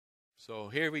So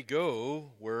here we go.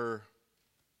 We've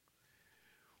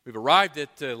arrived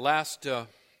at the last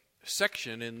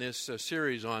section in this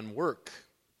series on work.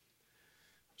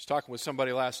 I was talking with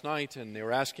somebody last night, and they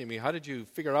were asking me, how did you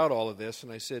figure out all of this?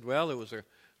 And I said, well, it was a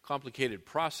complicated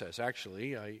process,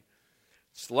 actually. A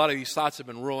lot of these thoughts have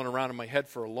been rolling around in my head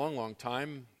for a long, long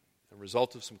time, a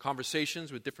result of some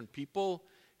conversations with different people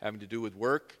having to do with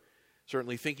work.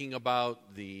 Certainly thinking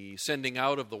about the sending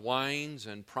out of the wines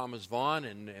and Promise Vaughn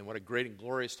and what a great and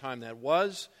glorious time that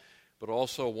was, but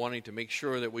also wanting to make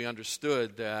sure that we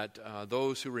understood that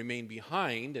those who remain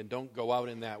behind and don't go out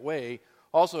in that way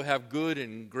also have good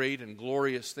and great and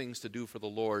glorious things to do for the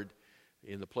Lord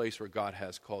in the place where God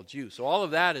has called you. So all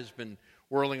of that has been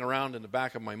whirling around in the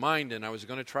back of my mind, and I was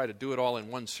going to try to do it all in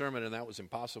one sermon, and that was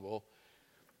impossible.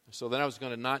 So then I was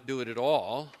going to not do it at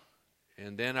all.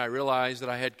 And then I realized that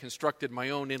I had constructed my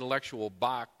own intellectual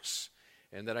box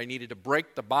and that I needed to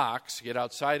break the box, get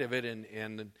outside of it,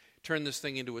 and turn this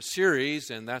thing into a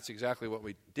series, and that's exactly what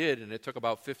we did. And it took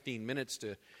about 15 minutes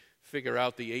to figure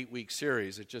out the 8-week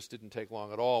series. It just didn't take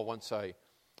long at all once I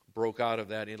broke out of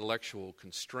that intellectual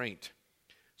constraint.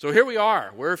 So here we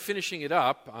are. We're finishing it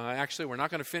up. Actually, we're not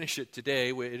going to finish it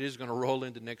today. It is going to roll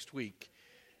into next week.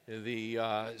 The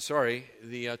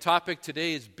topic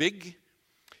today is big.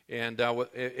 And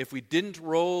if we didn't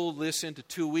roll this into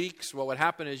 2 weeks, what would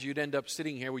happen is you'd end up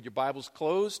sitting here with your Bibles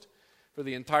closed for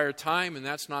the entire time, and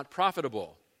that's not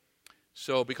profitable.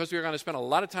 So because we're going to spend a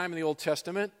lot of time in the Old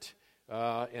Testament,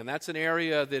 and that's an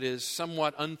area that is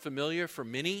somewhat unfamiliar for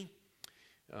many,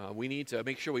 we need to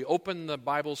make sure we open the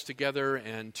Bibles together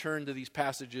and turn to these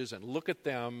passages and look at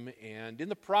them. And in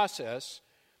the process,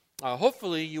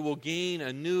 hopefully you will gain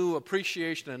a new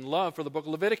appreciation and love for the book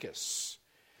of Leviticus,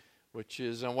 which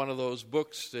is one of those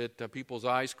books that people's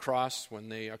eyes cross when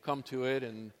they come to it,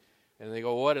 and they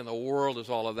go, what in the world is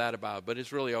all of that about? But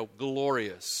it's really a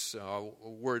glorious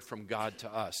word from God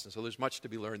to us, and so there's much to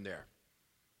be learned there.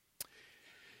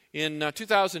 In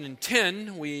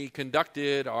 2010, we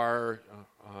conducted our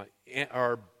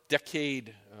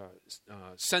decade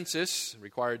census,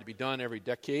 required to be done every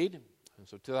decade. And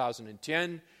so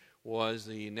 2010 was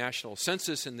the national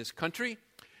census in this country.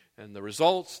 And the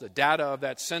results, the data of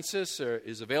that census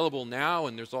is available now,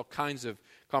 and there's all kinds of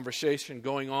conversation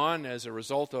going on as a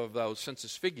result of those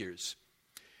census figures.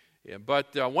 Yeah,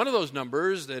 but one of those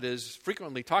numbers that is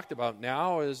frequently talked about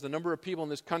now is the number of people in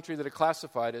this country that are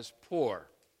classified as poor,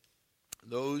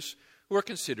 those who are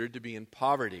considered to be in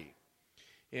poverty.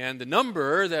 And the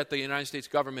number that the United States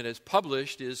government has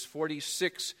published is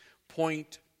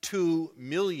 46.2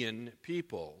 million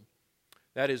people.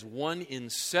 That is 1 in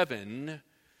 7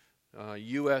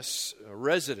 U.S.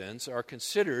 residents are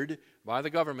considered by the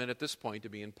government at this point to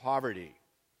be in poverty.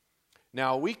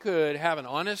 Now, we could have an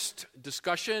honest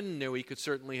discussion. We could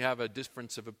certainly have a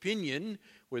difference of opinion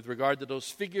with regard to those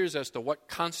figures as to what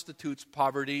constitutes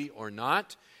poverty or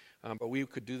not, but we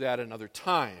could do that another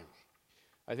time.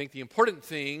 I think the important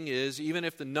thing is, even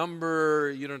if the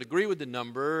number, you don't agree with the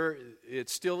number,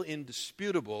 it's still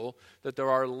indisputable that there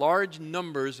are large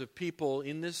numbers of people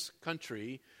in this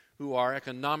country who are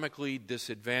economically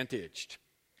disadvantaged.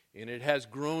 And it has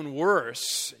grown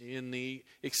worse in the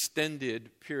extended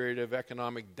period of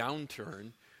economic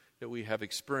downturn that we have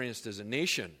experienced as a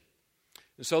nation.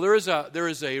 And so there is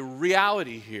a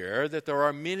reality here that there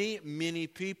are many, many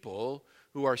people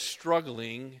who are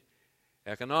struggling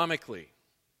economically.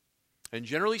 And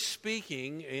generally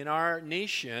speaking, in our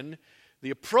nation,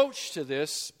 the approach to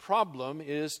this problem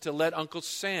is to let Uncle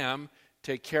Sam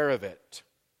take care of it.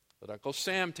 Let Uncle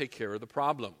Sam take care of the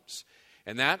problems.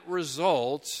 And that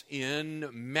results in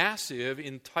massive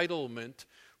entitlement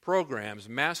programs,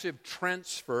 massive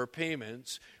transfer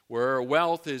payments, where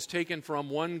wealth is taken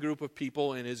from one group of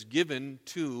people and is given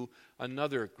to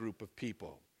another group of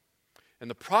people. And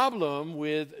the problem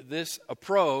with this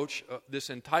approach, this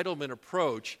entitlement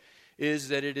approach, is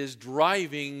that it is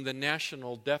driving the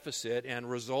national deficit and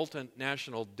resultant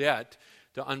national debt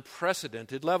to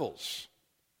unprecedented levels.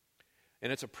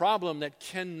 And it's a problem that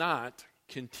cannot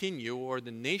continue, or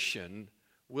the nation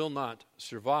will not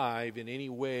survive in any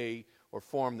way or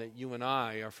form that you and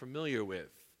I are familiar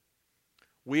with.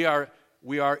 We are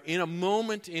in a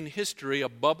moment in history, a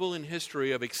bubble in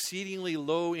history of exceedingly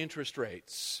low interest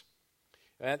rates.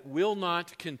 That will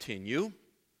not continue.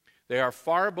 They are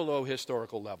far below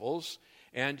historical levels.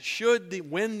 And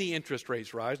when the interest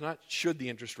rates rise, when the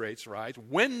interest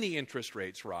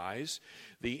rates rise,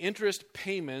 the interest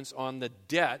payments on the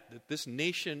debt that this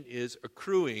nation is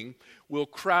accruing will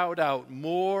crowd out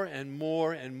more and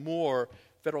more and more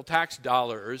federal tax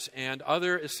dollars, and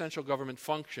other essential government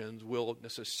functions will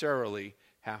necessarily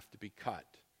have to be cut.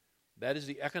 That is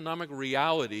the economic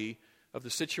reality of the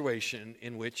situation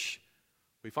in which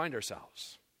we find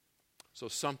ourselves. So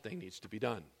something needs to be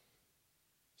done.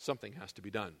 Something has to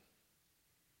be done.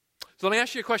 So let me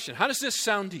ask you a question. How does this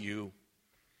sound to you?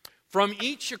 From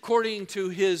each according to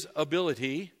his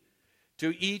ability,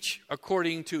 to each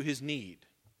according to his need.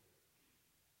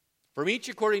 From each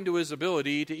according to his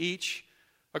ability, to each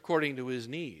according to his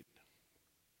need.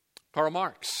 Karl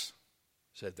Marx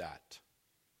said that.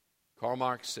 Karl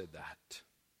Marx said that.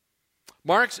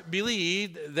 Marx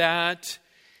believed that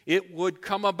it would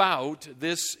come about,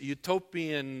 this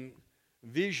utopian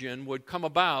vision would come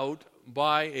about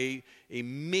by a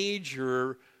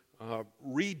major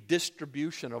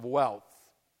redistribution of wealth,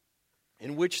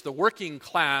 in which the working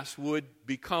class would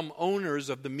become owners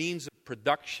of the means of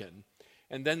production,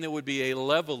 and then there would be a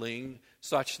leveling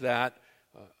such that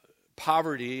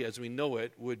poverty, as we know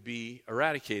it, would be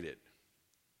eradicated.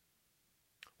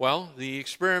 Well, the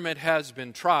experiment has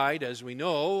been tried, as we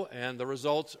know, and the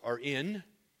results are in.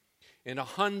 And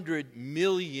 100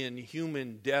 million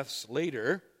human deaths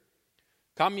later,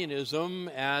 communism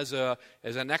as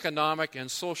an economic and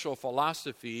social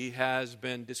philosophy has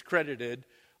been discredited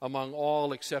among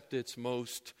all except its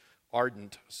most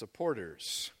ardent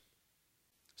supporters.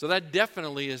 So that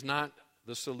definitely is not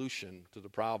the solution to the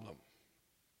problem.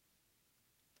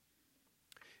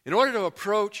 In order to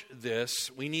approach this,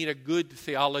 we need a good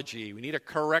theology. We need a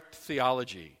correct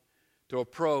theology to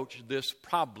approach this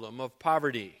problem of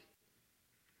poverty.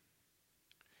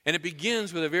 And it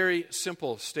begins with a very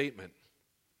simple statement.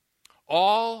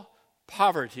 All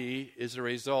poverty is a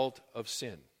result of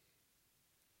sin.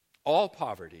 All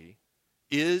poverty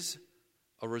is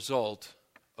a result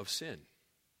of sin.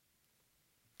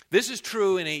 This is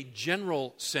true in a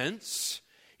general sense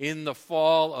in the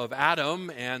fall of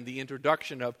Adam and the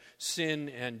introduction of sin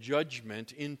and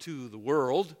judgment into the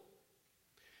world.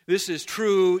 This is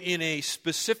true in a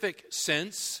specific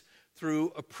sense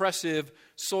through oppressive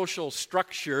social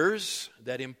structures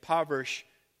that impoverish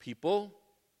people.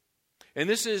 And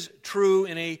this is true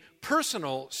in a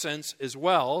personal sense as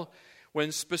well,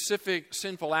 when specific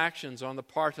sinful actions on the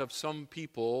part of some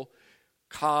people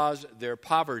cause their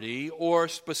poverty, or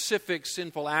specific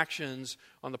sinful actions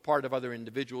on the part of other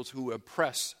individuals who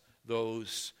oppress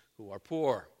those who are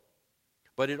poor.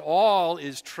 But it all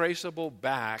is traceable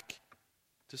back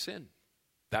to sin.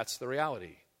 That's the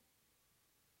reality.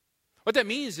 What that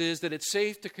means is that it's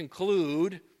safe to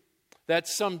conclude that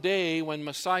someday when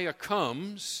Messiah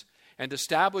comes and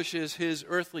establishes his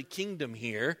earthly kingdom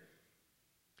here,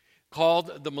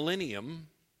 called the millennium,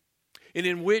 and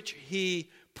in which he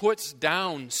puts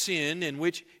down sin, in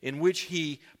which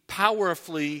he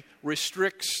powerfully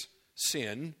restricts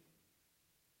sin,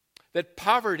 that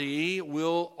poverty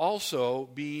will also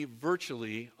be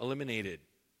virtually eliminated.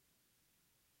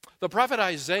 The prophet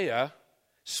Isaiah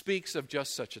speaks of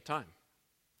just such a time.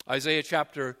 Isaiah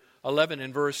chapter 11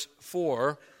 and verse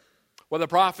 4, where the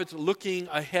prophet's looking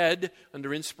ahead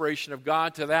under inspiration of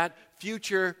God to that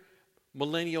future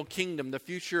millennial kingdom, the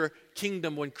future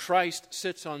kingdom when Christ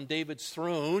sits on David's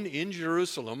throne in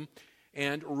Jerusalem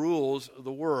and rules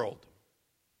the world.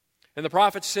 And the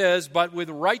prophet says, "But with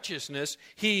righteousness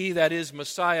he," that is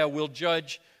Messiah, "will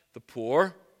judge the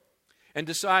poor and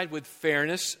decide with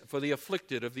fairness for the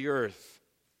afflicted of the earth.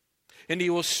 And he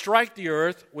will strike the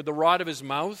earth with the rod of his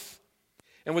mouth,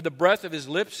 and with the breath of his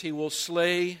lips he will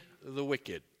slay the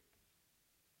wicked."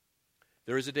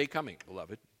 There is a day coming,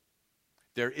 beloved.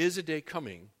 There is a day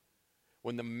coming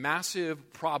when the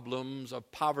massive problems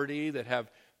of poverty that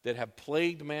have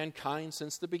plagued mankind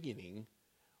since the beginning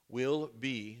will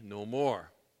be no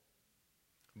more.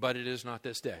 But it is not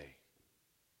this day.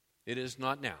 It is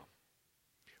not now.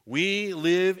 We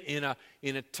live in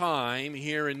a time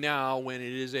here and now when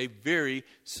it is a very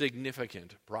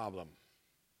significant problem.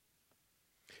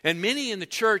 And many in the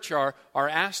church are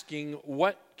asking,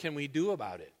 what can we do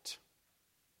about it?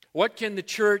 What can the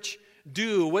church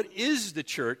do? What is the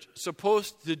church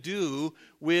supposed to do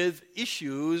with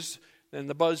issues, and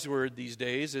the buzzword these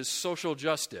days is social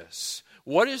justice?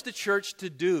 What is the church to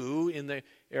do in the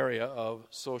area of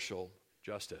social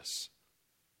justice?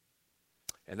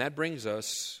 And that brings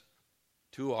us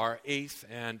to our eighth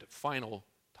and final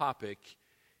topic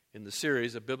in the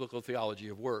series of Biblical Theology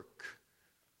of Work.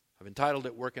 I've entitled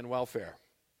it Work and Welfare.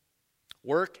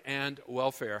 Work and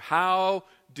welfare. How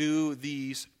do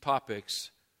these topics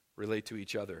relate to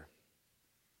each other?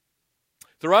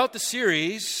 Throughout the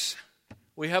series,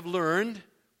 we have learned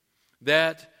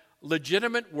that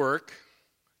legitimate work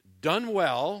done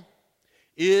well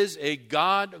is a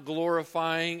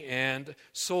God-glorifying and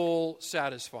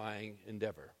soul-satisfying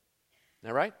endeavor. Isn't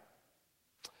that right?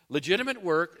 Legitimate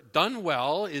work done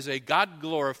well is a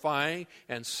God-glorifying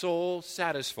and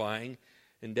soul-satisfying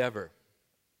endeavor.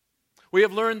 We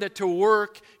have learned that to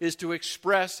work is to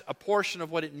express a portion of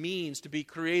what it means to be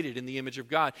created in the image of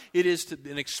God. It is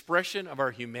an expression of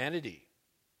our humanity.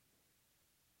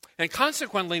 And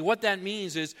consequently, what that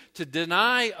means is to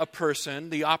deny a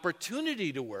person the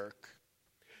opportunity to work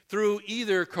through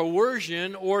either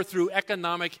coercion or through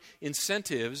economic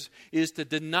incentives is to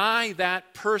deny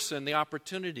that person the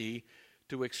opportunity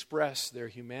to express their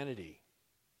humanity.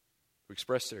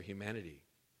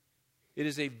 It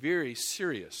is a very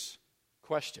serious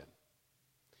question.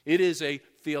 It is a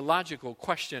theological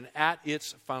question at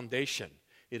its foundation.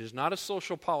 It is not a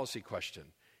social policy question.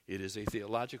 It is a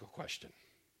theological question.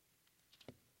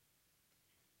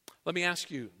 Let me ask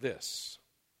you this.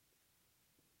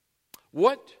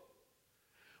 What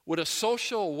would a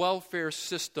social welfare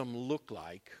system look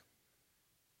like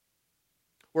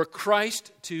were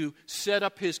Christ to set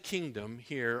up his kingdom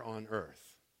here on earth?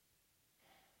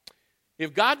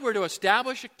 If God were to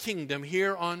establish a kingdom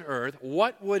here on earth,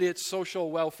 what would its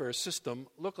social welfare system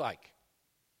look like?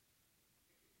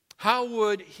 How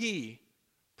would he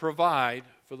provide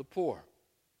for the poor?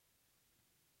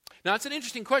 Now, it's an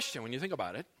interesting question when you think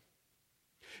about it.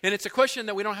 And it's a question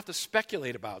that we don't have to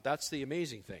speculate about. That's the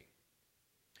amazing thing.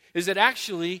 Is that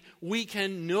actually we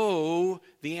can know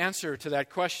the answer to that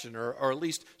question, or at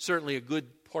least certainly a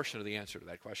good portion of the answer to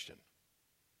that question.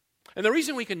 And the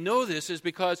reason we can know this is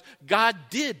because God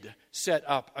did set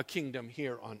up a kingdom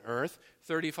here on earth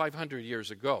 3,500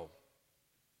 years ago.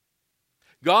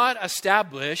 God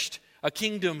established a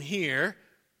kingdom here,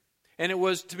 and it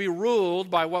was to be ruled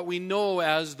by what we know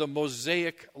as the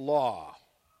Mosaic Law.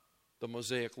 The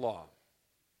Mosaic Law.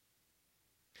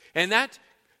 And that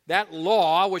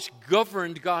law, which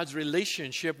governed God's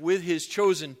relationship with his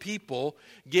chosen people,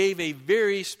 gave a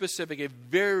very specific, a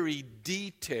very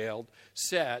detailed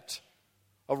set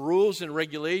of rules and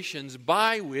regulations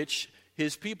by which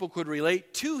his people could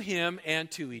relate to him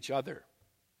and to each other.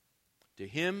 To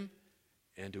him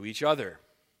and to each other.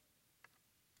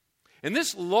 And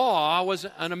this law was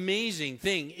an amazing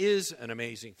thing, is an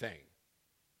amazing thing.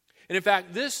 And in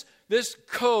fact, this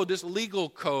code, this legal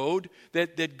code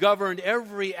that governed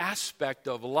every aspect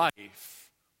of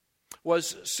life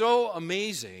was so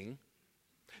amazing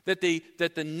that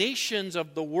the nations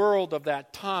of the world of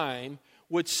that time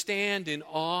would stand in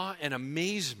awe and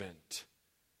amazement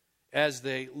as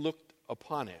they looked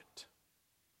upon it.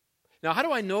 Now, how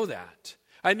do I know that?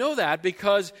 I know that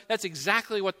because that's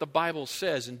exactly what the Bible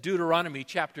says in Deuteronomy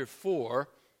chapter 4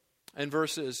 and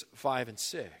verses 5 and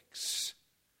 6.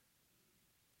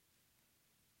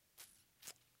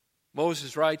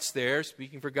 Moses writes there,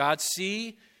 speaking for God,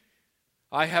 "See,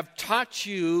 I have taught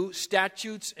you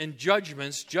statutes and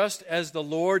judgments just as the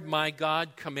Lord my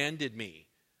God commanded me."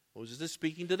 Moses is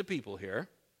speaking to the people here.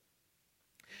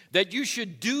 "That you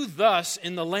should do thus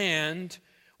in the land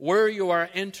where you are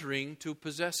entering to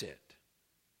possess it.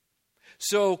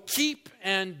 So keep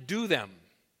and do them.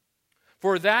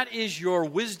 For that is your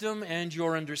wisdom and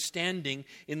your understanding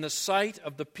in the sight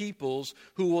of the peoples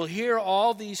who will hear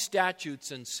all these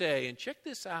statutes and say," and check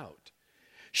this out,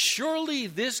 "Surely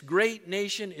this great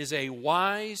nation is a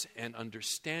wise and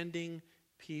understanding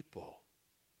people."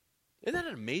 Isn't that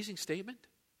an amazing statement?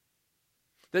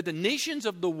 That the nations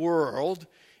of the world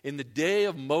in the day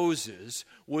of Moses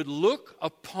would look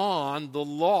upon the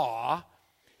law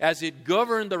as it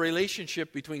governed the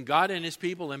relationship between God and his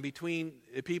people and between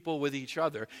people with each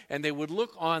other. And they would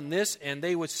look on this and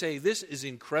they would say, "This is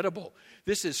incredible.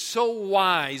 This is so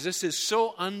wise. This is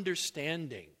so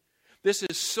understanding. This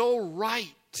is so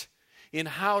right in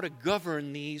how to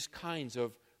govern these kinds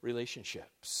of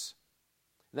relationships."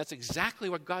 And that's exactly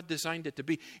what God designed it to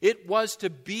be. It was to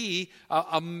be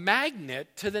a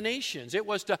magnet to the nations. It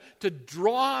was to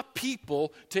draw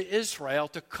people to Israel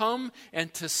to come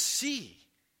and to see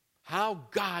how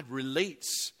God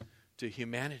relates to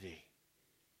humanity.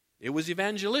 It was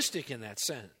evangelistic in that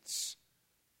sense.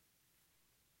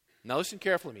 Now listen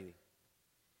carefully.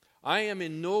 I am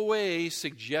in no way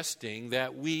suggesting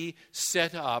that we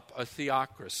set up a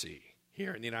theocracy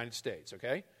here in the United States,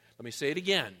 okay? Let me say it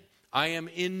again. I am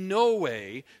in no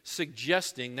way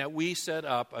suggesting that we set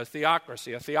up a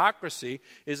theocracy. A theocracy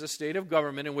is a state of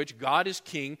government in which God is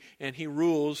king and he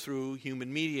rules through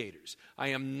human mediators. I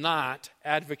am not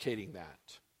advocating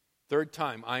that. Third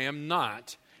time, I am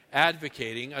not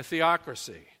advocating a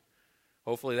theocracy.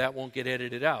 Hopefully that won't get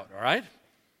edited out, all right?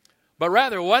 But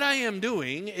rather, what I am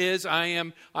doing is I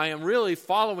am really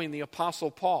following the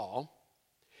Apostle Paul.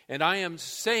 And I am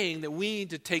saying that we need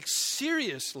to take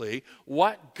seriously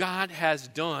what God has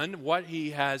done, what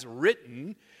he has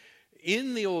written,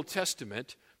 in the Old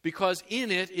Testament because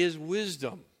in it is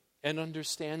wisdom and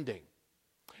understanding.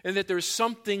 And that there's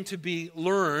something to be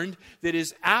learned that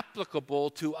is applicable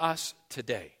to us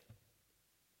today.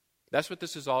 That's what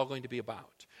this is all going to be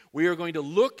about. We are going to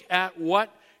look at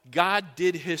what God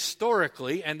did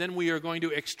historically, and then we are going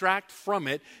to extract from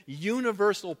it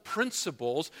universal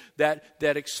principles that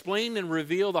explain and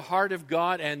reveal the heart of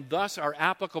God and thus are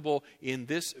applicable in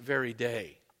this very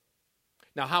day.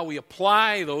 Now, how we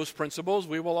apply those principles,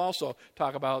 we will also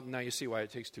talk about. Now you see why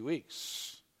it takes 2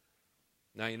 weeks.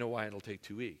 Now you know why it'll take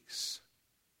 2 weeks.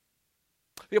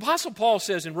 The Apostle Paul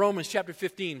says in Romans chapter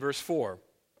 15, verse 4,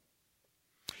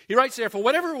 he writes there, "For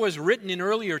whatever was written in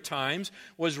earlier times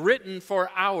was written for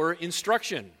our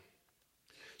instruction,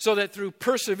 so that through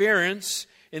perseverance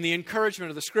in the encouragement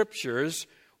of the Scriptures,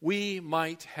 we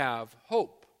might have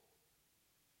hope."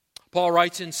 Paul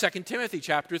writes in 2 Timothy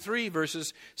chapter 3,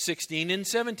 verses 16 and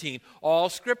 17, "All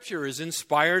Scripture is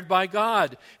inspired by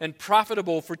God and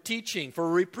profitable for teaching,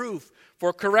 for reproof,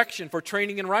 for correction, for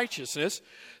training in righteousness,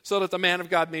 so that the man of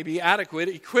God may be adequate,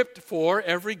 equipped for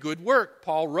every good work."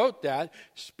 Paul wrote that,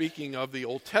 speaking of the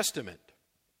Old Testament.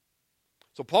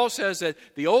 So Paul says that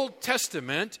the Old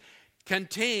Testament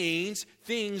contains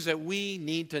things that we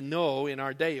need to know in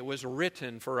our day. It was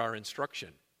written for our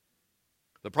instruction.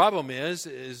 The problem is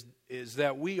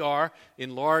that we are,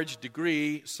 in large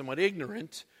degree, somewhat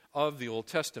ignorant of the Old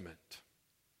Testament.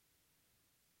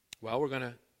 Well, we're going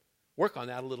to work on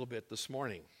that a little bit this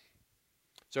morning.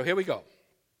 So here we go.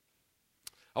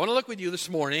 I want to look with you this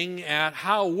morning at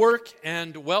how work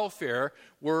and welfare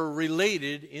were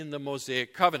related in the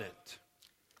Mosaic covenant,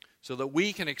 so that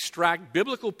we can extract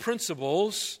biblical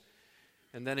principles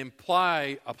and then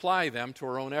apply them to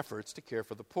our own efforts to care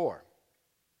for the poor.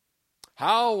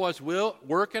 How was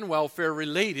work and welfare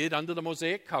related under the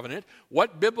Mosaic covenant?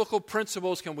 What biblical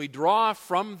principles can we draw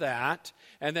from that?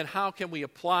 And then how can we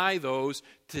apply those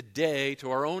today to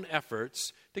our own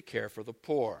efforts to care for the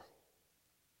poor?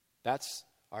 That's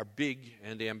our big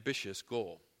and ambitious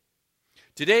goal.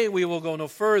 Today we will go no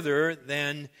further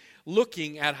than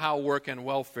looking at how work and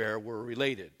welfare were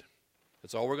related.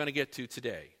 That's all we're going to get to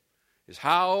today, is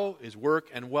how is work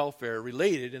and welfare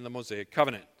related in the Mosaic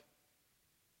covenant.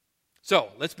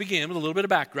 So, let's begin with a little bit of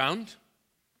background.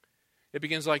 It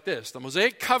begins like this. The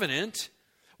Mosaic covenant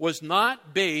was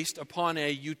not based upon a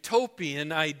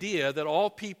utopian idea that all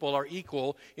people are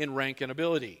equal in rank and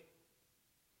ability.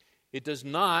 It does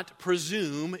not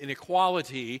presume an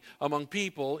equality among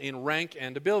people in rank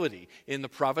and ability. In the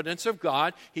providence of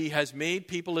God, He has made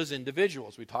people as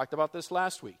individuals. We talked about this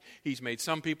last week. He's made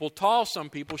some people tall, some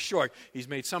people short. He's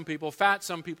made some people fat,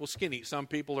 some people skinny. Some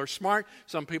people are smart,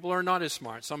 some people are not as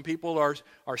smart. Some people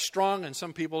are strong, and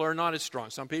some people are not as strong.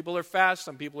 Some people are fast,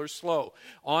 some people are slow.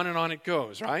 On and on it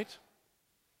goes, right?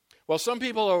 Well, some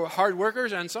people are hard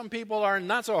workers, and some people are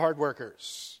not so hard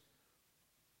workers.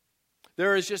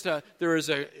 There is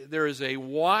a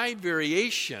wide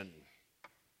variation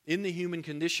in the human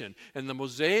condition, and the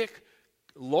Mosaic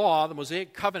law, the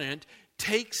Mosaic covenant,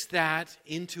 takes that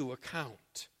into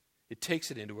account. It takes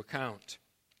it into account.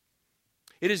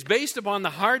 It is based upon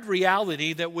the hard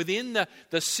reality that within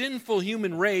the sinful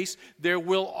human race, there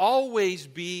will always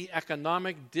be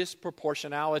economic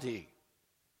disproportionality.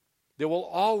 There will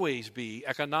always be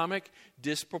economic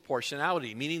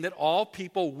disproportionality, meaning that all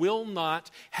people will not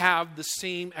have the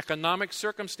same economic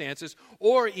circumstances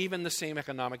or even the same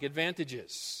economic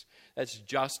advantages. That's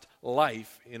just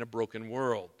life in a broken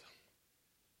world.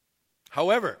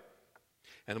 However,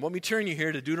 and let me turn you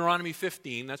here to Deuteronomy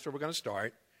 15, that's where we're going to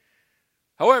start.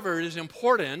 However, it is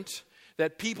important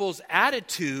that people's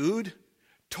attitude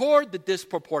toward the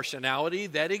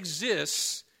disproportionality that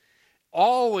exists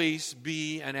always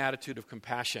be an attitude of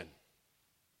compassion.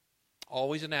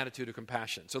 Always an attitude of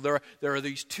compassion. So there are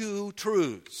these two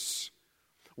truths.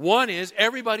 One is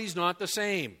everybody's not the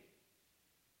same.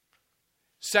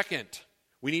 Second,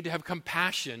 we need to have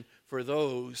compassion for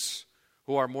those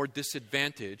who are more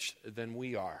disadvantaged than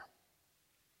we are.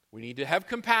 We need to have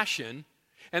compassion.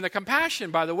 And the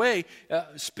compassion, by the way,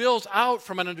 spills out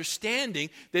from an understanding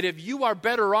that if you are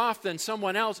better off than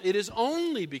someone else, it is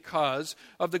only because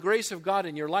of the grace of God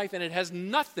in your life, and it has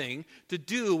nothing to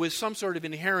do with some sort of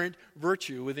inherent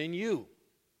virtue within you.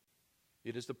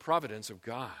 It is the providence of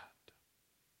God.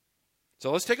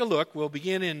 So let's take a look. We'll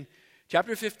begin in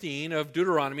chapter 15 of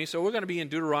Deuteronomy. So we're going to be in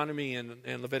Deuteronomy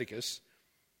and Leviticus,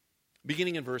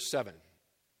 beginning in verse 7.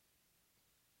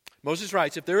 Moses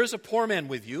writes, "If there is a poor man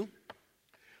with you,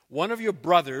 one of your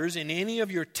brothers in any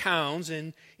of your towns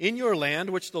and in your land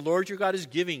which the Lord your God is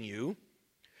giving you,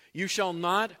 you shall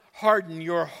not harden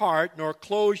your heart nor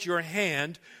close your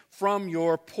hand from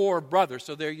your poor brother.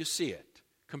 So there you see it.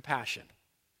 Compassion.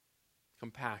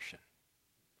 Compassion.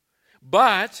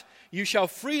 But you shall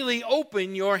freely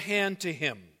open your hand to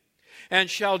him, and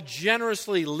shall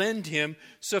generously lend him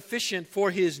sufficient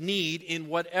for his need in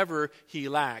whatever he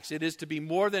lacks. It is to be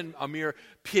more than a mere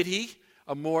pity,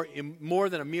 more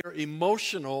than a mere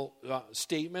emotional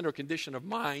statement or condition of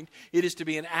mind. It is to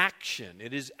be an action.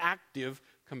 It is active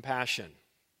compassion.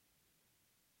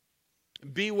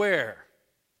 Beware,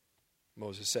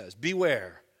 Moses says,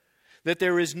 beware that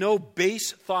there is no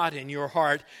base thought in your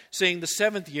heart, saying the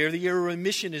seventh year, the year of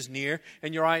remission is near,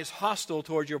 and your eye is hostile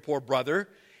toward your poor brother,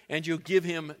 and you give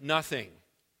him nothing.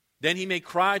 Then he may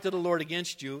cry to the Lord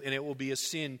against you, and it will be a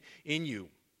sin in you.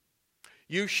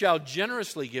 You shall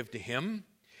generously give to him,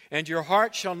 and your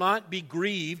heart shall not be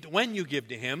grieved when you give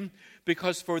to him,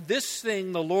 because for this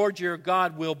thing the Lord your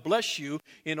God will bless you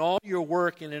in all your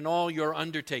work and in all your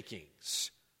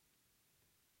undertakings.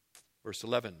 Verse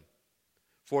 11.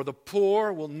 For the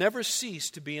poor will never cease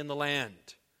to be in the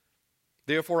land.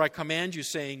 Therefore I command you,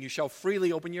 saying, you shall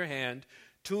freely open your hand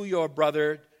to your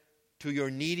brother, to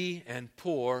your needy and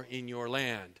poor in your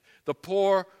land. The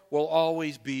poor will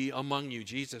always be among you.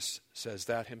 Jesus says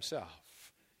that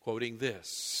himself, quoting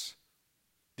this.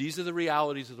 These are the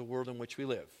realities of the world in which we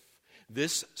live.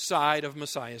 This side of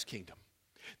Messiah's kingdom.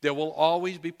 There will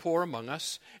always be poor among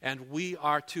us, and we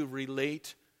are to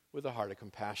relate with a heart of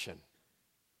compassion.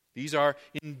 These are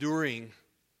enduring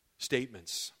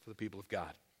statements for the people of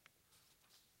God.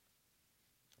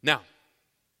 Now,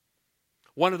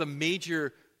 one of the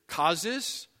major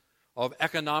causes of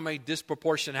economic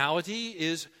disproportionality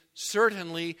is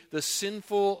certainly the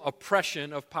sinful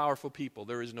oppression of powerful people.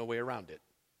 There is no way around it.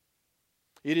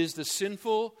 It is the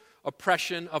sinful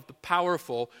oppression of the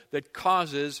powerful that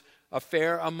causes a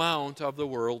fair amount of the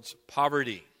world's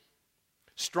poverty.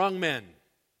 Strong men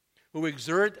who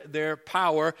exert their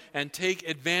power and take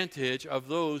advantage of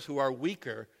those who are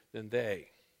weaker than they.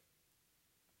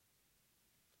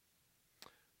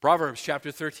 Proverbs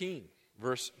chapter 13,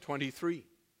 verse 23,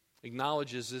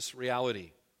 acknowledges this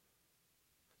reality.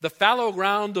 The fallow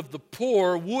ground of the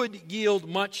poor would yield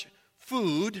much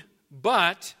food,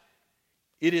 but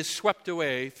it is swept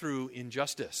away through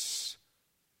injustice,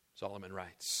 Solomon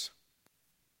writes.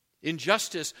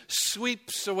 Injustice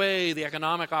sweeps away the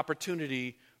economic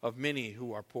opportunity of many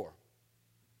who are poor.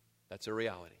 That's a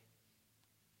reality.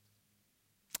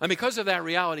 And because of that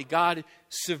reality, God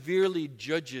severely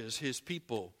judges his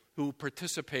people who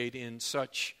participate in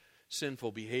such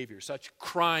sinful behavior, such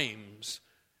crimes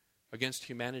against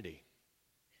humanity.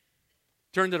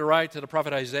 Turn to the right to the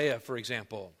prophet Isaiah, for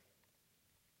example,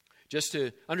 just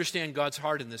to understand God's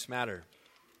heart in this matter.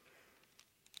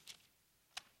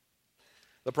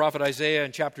 The prophet Isaiah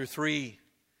in chapter 3,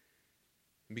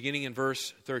 beginning in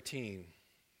verse 13.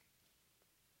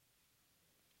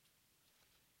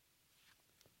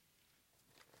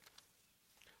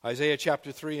 Isaiah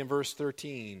chapter 3 and verse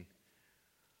 13.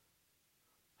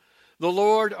 The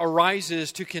Lord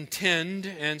arises to contend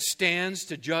and stands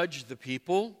to judge the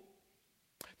people.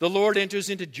 The Lord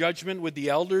enters into judgment with the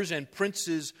elders and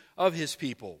princes of his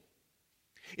people.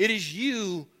 It is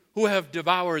you who have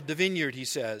devoured the vineyard, he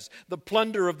says. The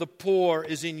plunder of the poor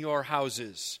is in your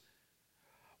houses.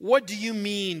 What do you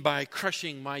mean by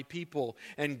crushing my people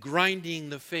and grinding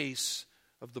the face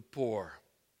of the poor?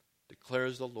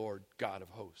 Declares the Lord God of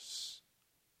hosts.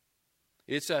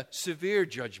 It's a severe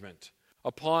judgment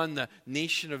upon the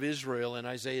nation of Israel in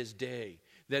Isaiah's day,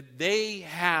 that they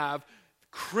have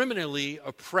criminally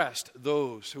oppressed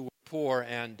those who were poor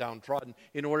and downtrodden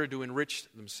in order to enrich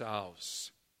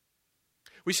themselves.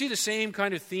 We see the same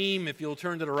kind of theme if you'll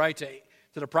turn to the right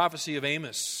to the prophecy of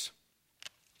Amos.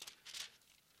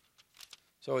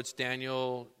 So it's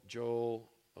Daniel,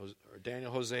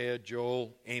 Hosea,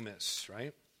 Joel, Amos,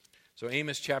 right? So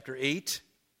Amos chapter 8.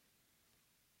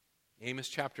 Amos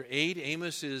chapter 8.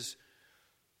 Amos is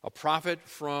a prophet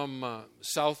from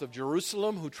south of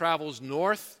Jerusalem who travels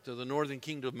north to the northern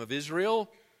kingdom of Israel,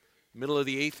 middle of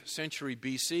the 8th century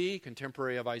BC,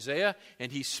 contemporary of Isaiah,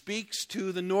 and he speaks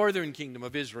to the northern kingdom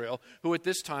of Israel, who at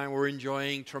this time were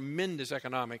enjoying tremendous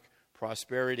economic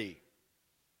prosperity.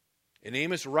 And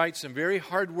Amos writes some very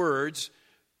hard words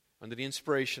under the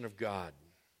inspiration of God.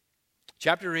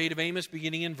 Chapter 8 of Amos,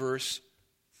 beginning in verse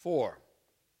 4.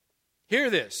 Hear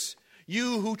this,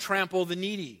 you who trample the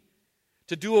needy,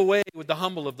 to do away with the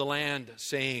humble of the land,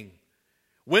 saying,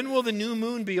 when will the new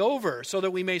moon be over, so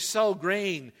that we may sell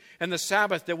grain, and the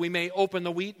Sabbath that we may open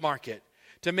the wheat market,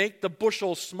 to make the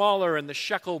bushel smaller and the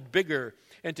shekel bigger,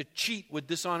 and to cheat with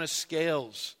dishonest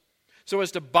scales, so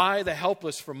as to buy the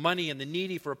helpless for money and the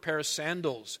needy for a pair of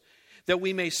sandals, that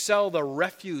we may sell the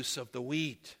refuse of the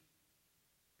wheat.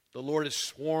 The Lord has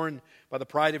sworn by the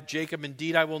pride of Jacob,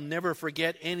 indeed, I will never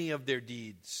forget any of their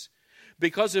deeds.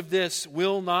 Because of this,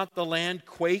 will not the land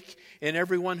quake, and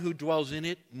everyone who dwells in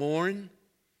it mourn?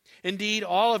 Indeed,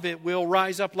 all of it will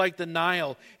rise up like the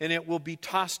Nile, and it will be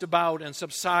tossed about and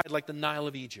subside like the Nile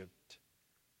of Egypt.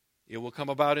 It will come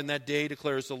about in that day,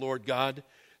 declares the Lord God,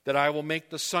 that I will make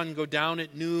the sun go down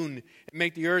at noon and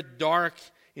make the earth dark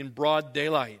in broad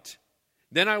daylight.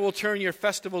 Then I will turn your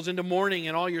festivals into mourning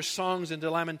and all your songs into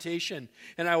lamentation,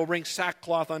 and I will bring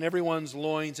sackcloth on everyone's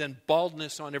loins and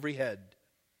baldness on every head.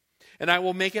 And I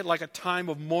will make it like a time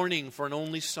of mourning for an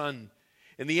only son,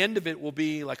 and the end of it will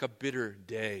be like a bitter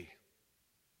day.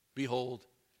 Behold,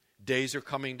 days are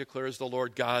coming, declares the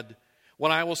Lord God,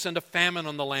 when I will send a famine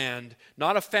on the land,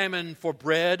 not a famine for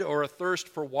bread or a thirst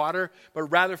for water, but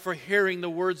rather for hearing the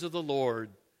words of the Lord.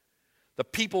 The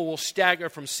people will stagger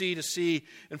from sea to sea,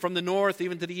 and from the north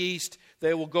even to the east.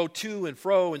 They will go to and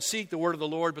fro and seek the word of the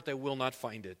Lord, but they will not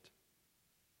find it.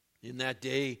 In that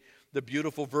day, the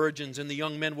beautiful virgins and the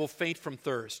young men will faint from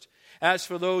thirst. As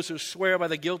for those who swear by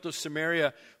the guilt of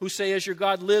Samaria, who say, as your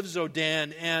God lives, O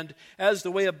Dan, and as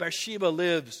the way of Beersheba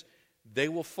lives, they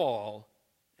will fall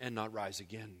and not rise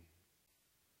again.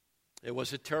 It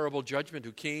was a terrible judgment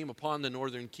who came upon the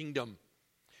northern kingdom,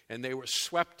 and they were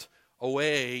swept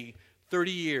away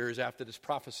 30 years after this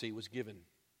prophecy was given.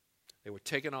 They were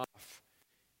taken off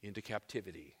into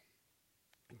captivity.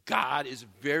 God is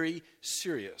very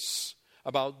serious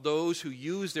about those who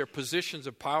use their positions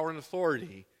of power and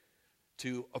authority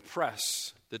to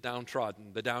oppress the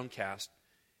downtrodden, the downcast,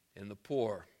 and the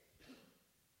poor.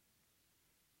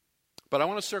 But I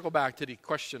want to circle back to the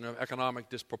question of economic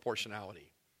disproportionality,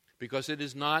 because it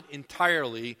is not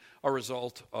entirely a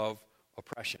result of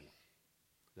oppression.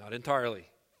 Not entirely.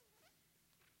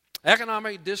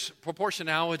 Economic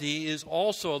disproportionality is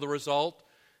also the result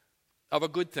of a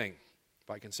good thing,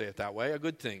 if I can say it that way, a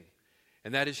good thing,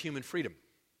 and that is human freedom.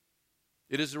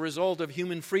 It is the result of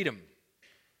human freedom.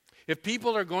 If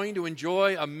people are going to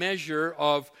enjoy a measure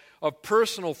of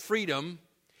personal freedom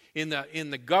in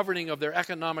the governing of their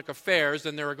economic affairs,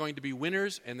 then there are going to be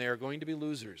winners and there are going to be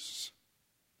losers.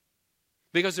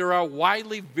 Because there are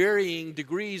widely varying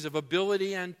degrees of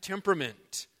ability and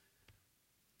temperament.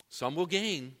 Some will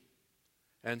gain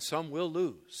and some will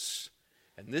lose.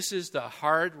 And this is the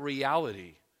hard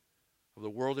reality of the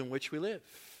world in which we live.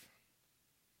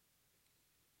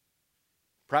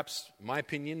 Perhaps, in my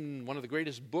opinion, one of the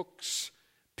greatest books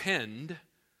penned,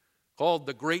 called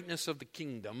The Greatness of the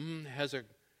Kingdom,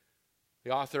 the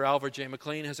author Albert J.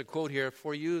 McLean has a quote here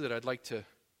for you that I'd like to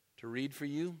read for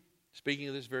you, speaking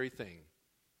of this very thing.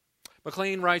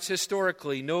 McLean writes,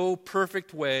 historically, no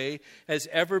perfect way has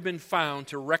ever been found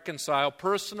to reconcile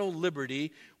personal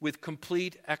liberty with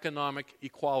complete economic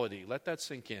equality. Let that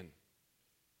sink in.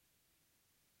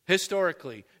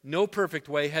 Historically, no perfect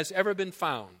way has ever been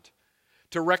found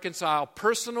to reconcile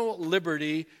personal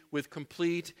liberty with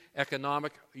complete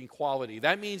economic equality.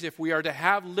 That means if we are to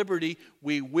have liberty,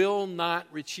 we will not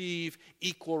achieve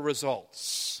equal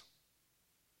results.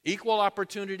 Equal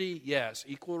opportunity, yes.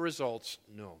 Equal results,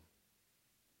 no.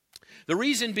 The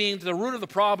reason being that the root of the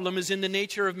problem is in the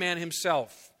nature of man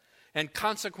himself, and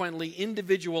consequently,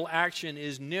 individual action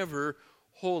is never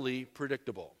wholly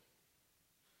predictable.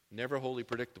 Never wholly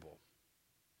predictable.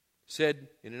 Said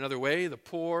in another way, the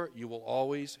poor you will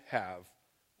always have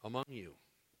among you.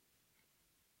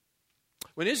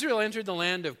 When Israel entered the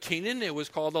land of Canaan, it was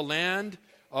called the land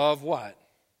of what?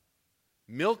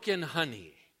 Milk and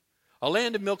honey. A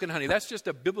land of milk and honey. That's just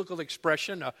a biblical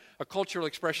expression, a cultural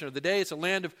expression of the day. It's a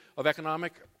land of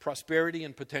economic prosperity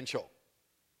and potential.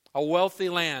 A wealthy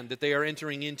land that they are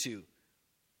entering into.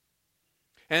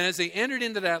 And as they entered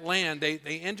into that land, they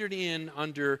entered in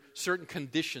under certain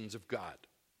conditions of God.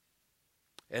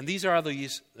 And these are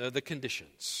the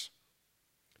conditions.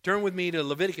 Turn with me to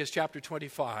Leviticus chapter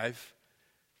 25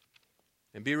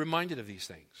 and be reminded of these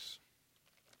things.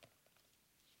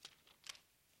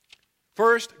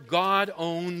 First, God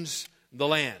owns the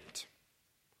land.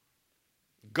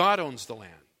 God owns the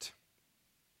land.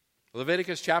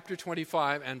 Leviticus chapter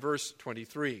 25 and verse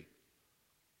 23.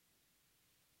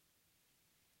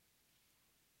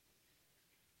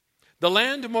 The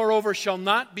land, moreover, shall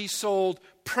not be sold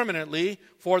permanently,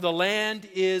 for the land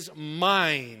is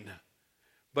mine.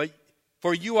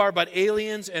 For you are but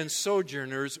aliens and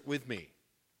sojourners with me.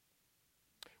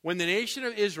 When the nation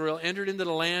of Israel entered into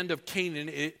the land of Canaan,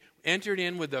 it entered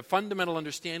in with the fundamental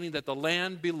understanding that the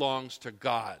land belongs to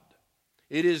God.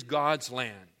 It is God's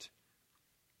land.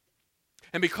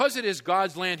 And because it is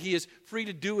God's land, he is free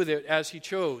to do with it as he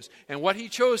chose. And what he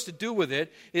chose to do with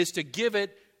it is to give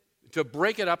it, to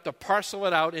break it up, to parcel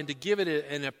it out, and to give it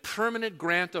a permanent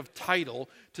grant of title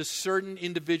to certain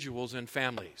individuals and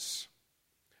families.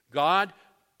 God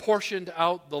portioned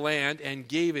out the land and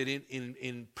gave it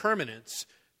in permanence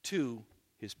to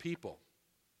his people.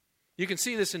 You can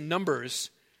see this in Numbers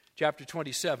chapter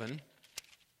 27.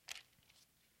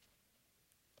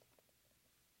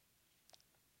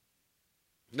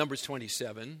 Numbers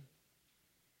 27.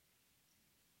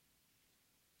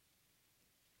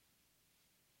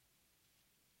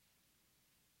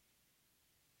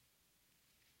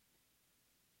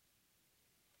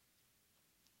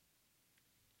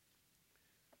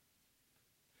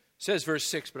 It says verse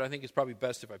 6, but I think it's probably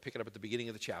best if I pick it up at the beginning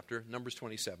of the chapter, Numbers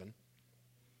 27.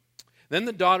 Then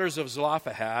the daughters of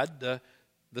Zelophehad, the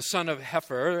son of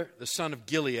Hepher, the son of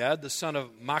Gilead, the son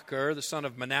of Machir, the son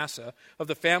of Manasseh, of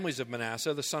the families of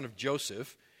Manasseh, the son of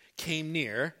Joseph, came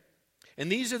near.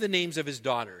 And these are the names of his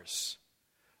daughters: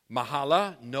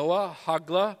 Mahala, Noah,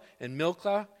 Hoglah, and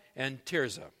Milcah, and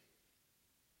Tirzah.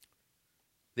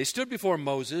 They stood before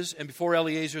Moses and before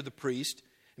Eleazar the priest,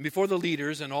 and before the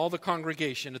leaders and all the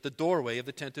congregation at the doorway of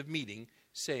the tent of meeting,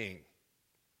 saying,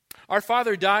 Our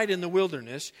father died in the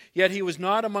wilderness, yet he was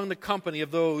not among the company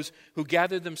of those who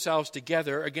gathered themselves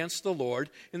together against the Lord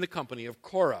in the company of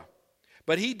Korah.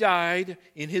 But he died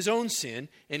in his own sin,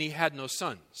 and he had no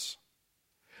sons.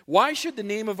 Why should the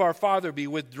name of our father be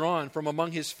withdrawn from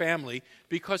among his family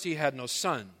because he had no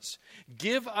sons?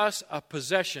 Give us a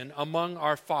possession among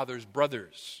our father's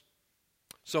brothers.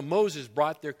 So Moses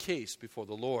brought their case before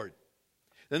the Lord.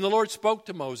 Then the Lord spoke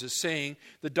to Moses, saying,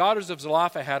 The daughters of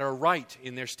Zelophehad are right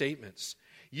in their statements.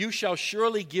 You shall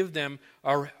surely give them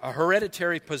a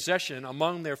hereditary possession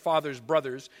among their father's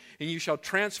brothers, and you shall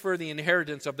transfer the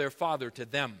inheritance of their father to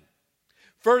them.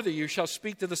 Further, you shall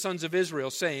speak to the sons of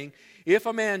Israel, saying, If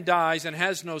a man dies and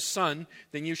has no son,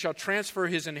 then you shall transfer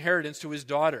his inheritance to his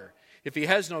daughter. If he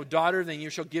has no daughter, then you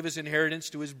shall give his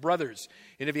inheritance to his brothers.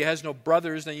 And if he has no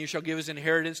brothers, then you shall give his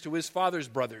inheritance to his father's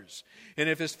brothers. And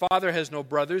if his father has no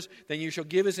brothers, then you shall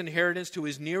give his inheritance to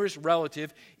his nearest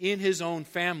relative in his own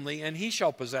family, and he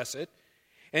shall possess it.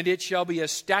 And it shall be a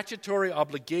statutory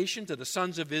obligation to the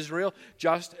sons of Israel,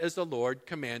 just as the Lord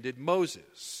commanded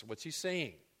Moses. What's he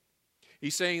saying?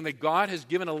 He's saying that God has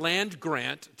given a land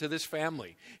grant to this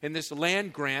family, and this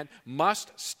land grant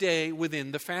must stay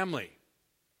within the family.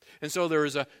 And so there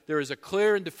is a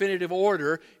clear and definitive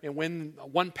order, and when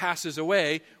one passes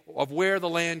away, of where the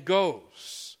land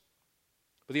goes.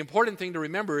 But the important thing to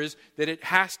remember is that it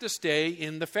has to stay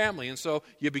in the family. And so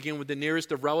you begin with the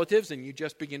nearest of relatives, and you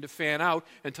just begin to fan out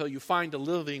until you find a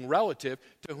living relative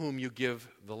to whom you give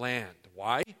the land.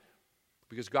 Why?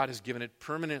 Because God has given it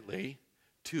permanently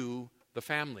to the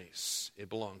families. It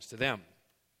belongs to them.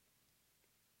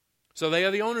 So they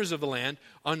are the owners of the land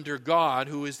under God,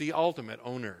 who is the ultimate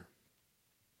owner.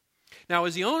 Now,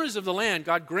 as the owners of the land,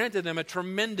 God granted them a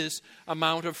tremendous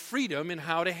amount of freedom in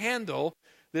how to handle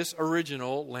this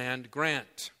original land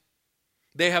grant.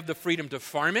 They have the freedom to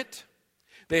farm it.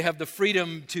 They have the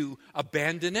freedom to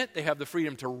abandon it. They have the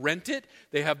freedom to rent it.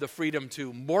 They have the freedom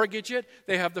to mortgage it.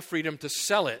 They have the freedom to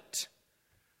sell it.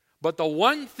 But the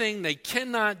one thing they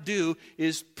cannot do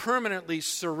is permanently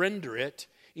surrender it,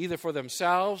 either for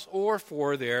themselves or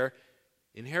for their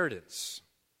inheritance.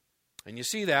 And you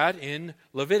see that in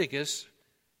Leviticus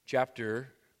chapter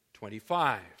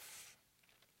 25.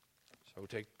 So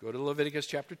go to Leviticus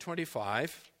chapter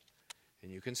 25,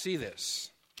 and you can see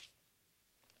this.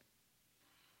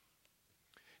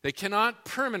 They cannot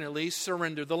permanently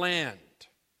surrender the land.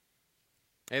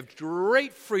 They have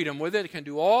great freedom with it. They can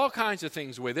do all kinds of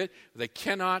things with it. But they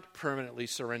cannot permanently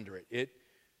surrender it. It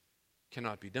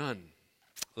cannot be done.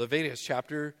 Leviticus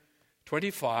chapter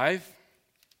 25,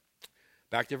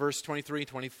 back to verse 23 and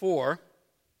 24.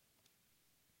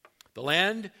 The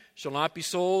land shall not be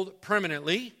sold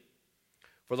permanently,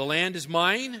 for the land is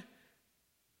mine,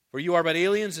 for you are but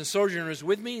aliens and sojourners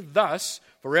with me. Thus,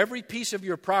 for every piece of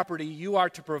your property, you are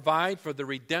to provide for the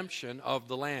redemption of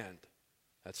the land.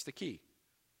 That's the key.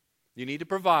 You need to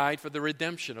provide for the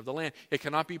redemption of the land. It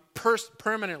cannot be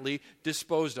permanently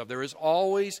disposed of.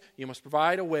 You must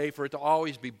provide a way for it to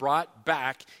always be brought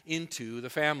back into the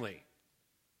family.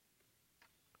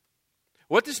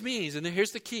 What this means, and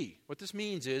here's the key, what this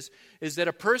means is that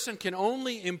a person can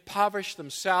only impoverish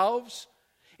themselves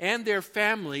and their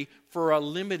family for a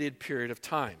limited period of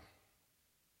time.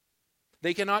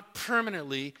 They cannot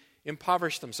permanently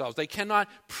impoverish themselves. They cannot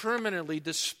permanently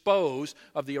dispose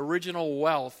of the original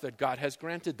wealth that God has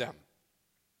granted them.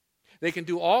 They can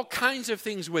do all kinds of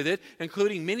things with it,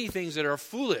 including many things that are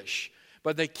foolish.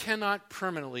 but they cannot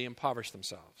permanently impoverish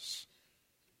themselves.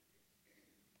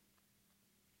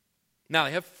 Now,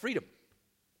 they have freedom,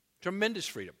 tremendous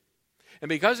freedom. And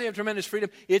because they have tremendous freedom,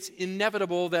 it's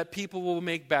inevitable that people will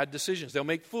make bad decisions. They'll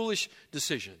make foolish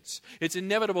decisions. It's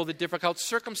inevitable that difficult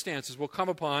circumstances will come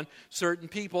upon certain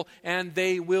people, and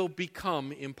they will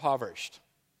become impoverished.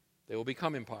 They will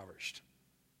become impoverished.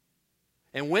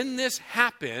 And when this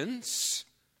happens,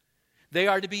 they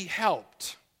are to be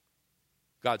helped,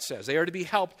 God says. They are to be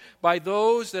helped by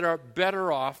those that are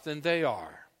better off than they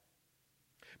are.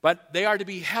 But they are to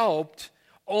be helped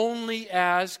only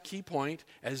as, key point,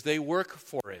 as they work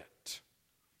for it.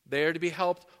 They are to be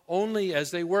helped only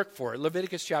as they work for it.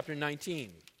 Leviticus chapter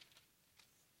 19.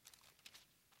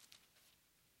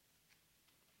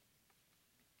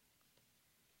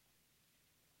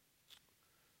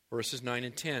 Verses 9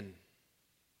 and 10.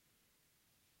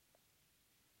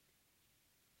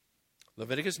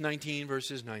 Leviticus 19,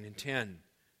 verses 9 and 10.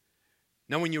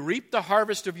 Now when you reap the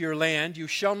harvest of your land, you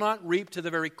shall not reap to the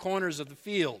very corners of the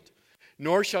field,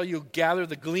 nor shall you gather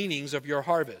the gleanings of your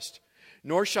harvest,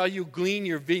 nor shall you glean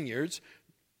your vineyards,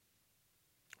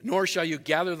 nor shall you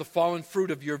gather the fallen fruit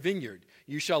of your vineyard.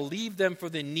 You shall leave them for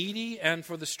the needy and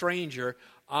for the stranger.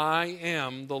 I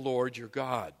am the Lord your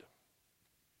God.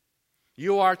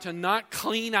 You are to not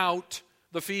clean out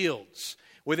the fields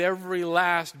with every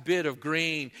last bit of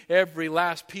grain, every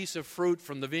last piece of fruit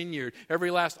from the vineyard, every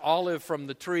last olive from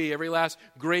the tree, every last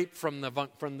grape from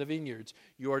the vineyards.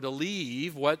 You are to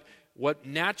leave what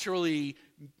naturally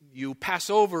you pass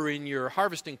over in your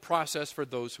harvesting process for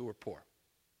those who are poor.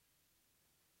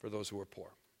 For those who are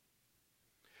poor.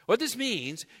 What this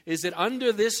means is that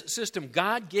under this system,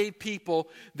 God gave people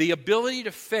the ability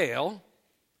to fail,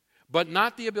 but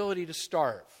not the ability to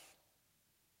starve.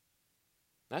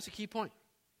 That's a key point.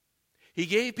 He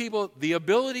gave people the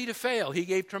ability to fail. He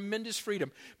gave tremendous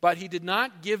freedom, but he did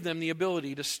not give them the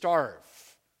ability to starve.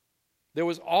 There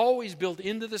was always built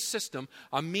into the system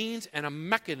a means and a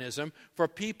mechanism for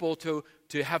people to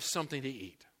have something to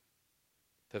eat.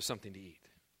 To have something to eat.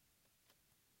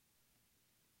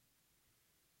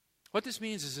 What this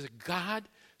means is that God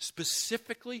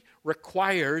specifically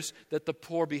requires that the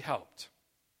poor be helped.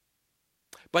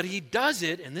 But he does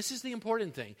it, and this is the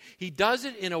important thing, he does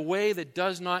it in a way that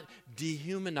does not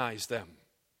dehumanize them.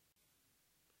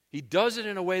 He does it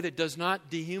in a way that does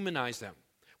not dehumanize them.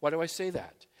 Why do I say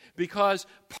that? Because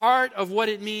part of what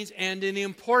it means, and an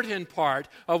important part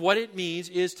of what it means,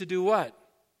 is to do what?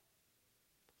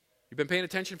 You've been paying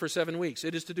attention for 7 weeks.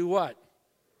 It is to do what?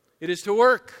 It is to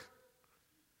work.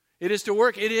 It is to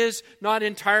work. It is not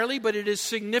entirely, but it is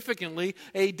significantly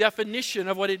a definition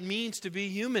of what it means to be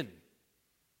human.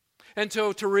 And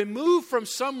so to remove from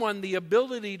someone the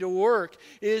ability to work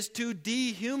is to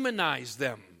dehumanize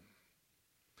them.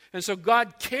 And so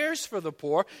God cares for the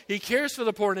poor. He cares for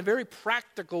the poor in a very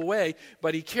practical way,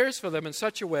 but he cares for them in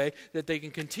such a way that they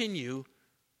can continue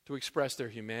to express their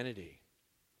humanity.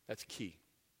 That's key.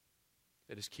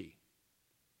 That is key.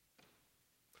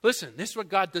 Listen, this is what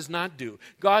God does not do.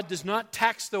 God does not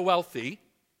tax the wealthy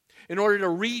in order to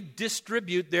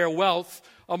redistribute their wealth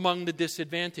among the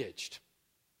disadvantaged.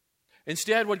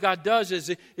 Instead, what God does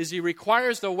is he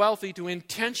requires the wealthy to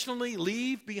intentionally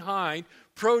leave behind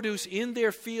produce in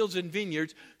their fields and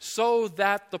vineyards so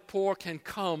that the poor can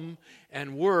come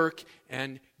and work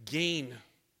and gain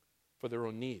for their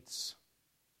own needs.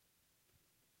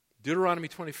 Deuteronomy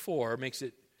 24 makes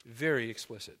it very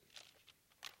explicit.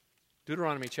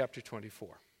 Deuteronomy chapter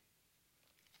 24.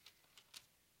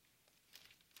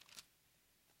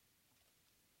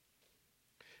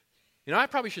 You know, I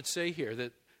probably should say here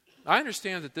that I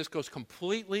understand that this goes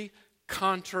completely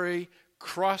contrary,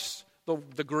 cross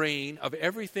the grain of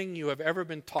everything you have ever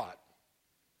been taught.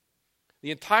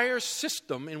 The entire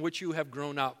system in which you have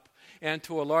grown up and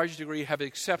to a large degree have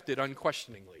accepted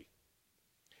unquestioningly.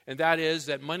 And that is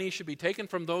that money should be taken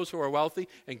from those who are wealthy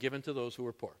and given to those who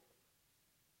are poor.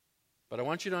 But I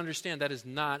want you to understand that is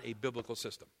not a biblical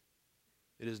system.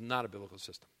 It is not a biblical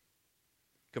system.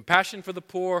 Compassion for the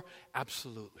poor,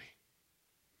 absolutely.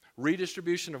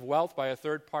 Redistribution of wealth by a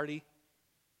third party,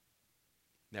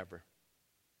 never.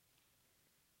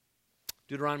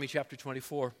 Deuteronomy chapter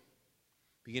 24,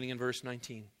 beginning in verse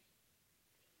 19.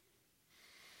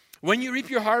 When you reap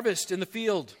your harvest in the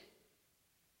field,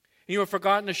 and you have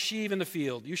forgotten a sheaf in the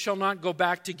field, you shall not go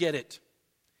back to get it.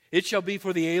 It shall be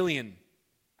for the alien,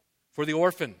 for the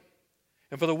orphan,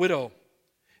 and for the widow,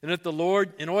 and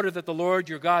in order that the Lord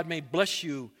your God may bless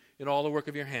you in all the work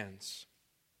of your hands.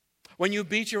 When you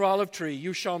beat your olive tree,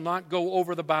 you shall not go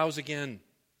over the boughs again.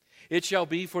 It shall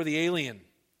be for the alien,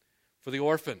 for the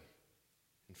orphan,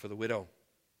 and for the widow.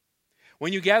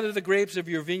 When you gather the grapes of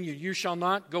your vineyard, you shall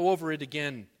not go over it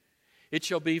again. It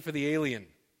shall be for the alien,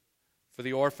 for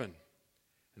the orphan,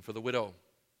 and for the widow.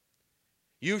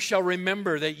 You shall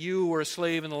remember that you were a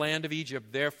slave in the land of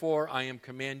Egypt. Therefore, I am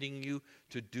commanding you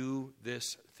to do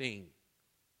this thing.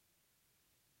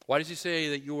 Why does he say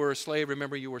that you were a slave?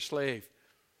 Remember you were a slave.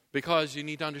 Because you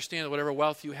need to understand that whatever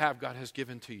wealth you have, God has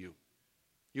given to you.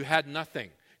 You had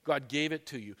nothing. God gave it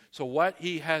to you. So what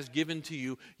he has given to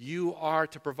you, you are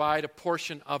to provide a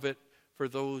portion of it for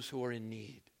those who are in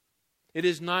need. It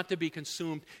is not to be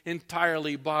consumed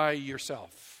entirely by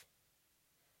yourself.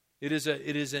 It is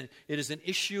an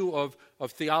issue of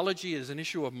theology. It is an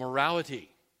issue of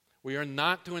morality. We are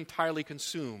not to entirely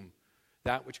consume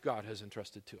that which God has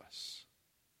entrusted to us.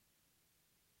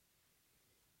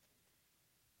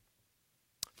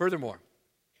 Furthermore,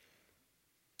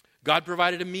 God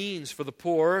provided a means for the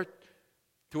poor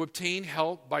to obtain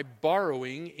help by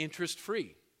borrowing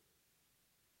interest-free.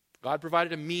 God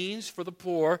provided a means for the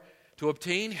poor to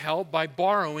obtain help by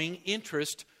borrowing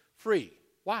interest-free.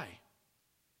 Why?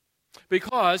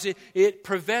 Because it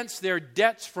prevents their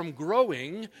debts from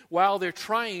growing while they're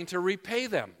trying to repay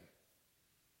them.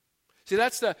 See,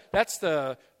 that's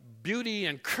the beauty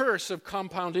and curse of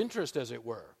compound interest, as it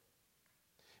were.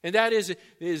 And that is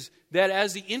that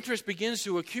as the interest begins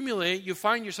to accumulate, you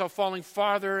find yourself falling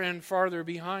farther and farther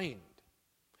behind.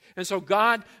 And so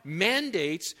God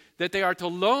mandates that they are to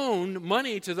loan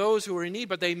money to those who are in need,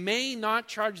 but they may not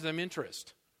charge them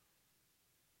interest.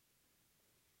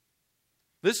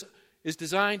 This is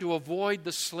designed to avoid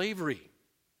the slavery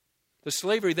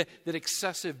that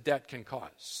excessive debt can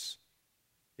cause.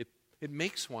 It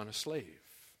makes one a slave.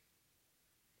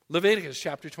 Leviticus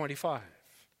chapter 25.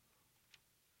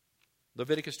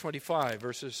 Leviticus 25,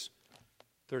 verses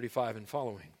 35 and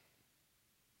following.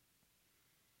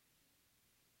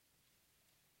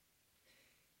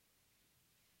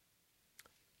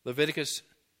 Leviticus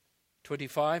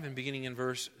 25 and beginning in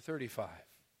verse 35.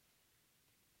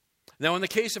 Now in the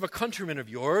case a countryman of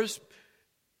yours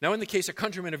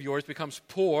becomes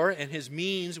poor and his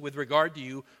means with regard to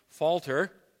you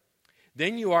falter,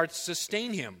 then you are to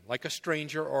sustain him like a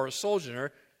stranger or a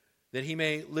sojourner, that he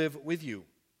may live with you.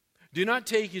 Do not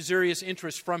take usurious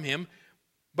interest from him,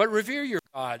 but revere your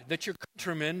God, that your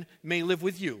countryman may live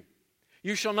with you.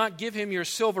 You shall not give him your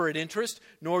silver at interest,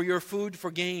 nor your food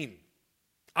for gain.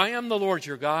 I am the Lord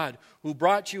your God, who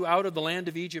brought you out of the land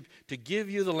of Egypt to give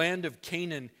you the land of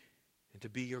Canaan and to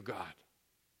be your God.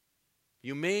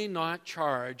 You may not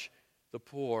charge the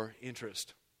poor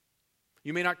interest.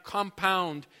 You may not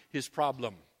compound his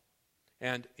problem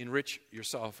and enrich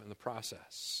yourself in the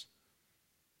process.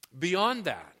 Beyond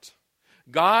that,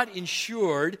 God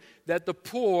ensured that the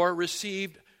poor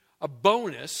received a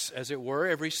bonus, as it were,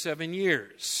 every 7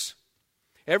 years.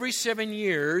 Every 7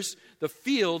 years, the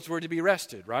fields were to be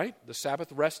rested, right? The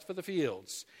Sabbath rest for the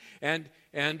fields. And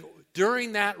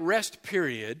during that rest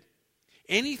period,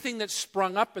 anything that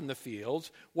sprung up in the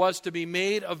fields was to be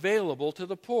made available to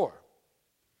the poor.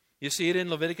 You see it in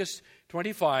Leviticus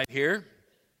 25 here.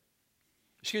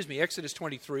 Exodus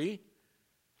 23.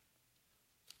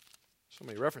 So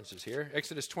many references here.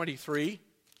 Exodus 23.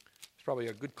 It's probably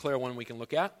a good, clear one we can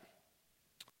look at.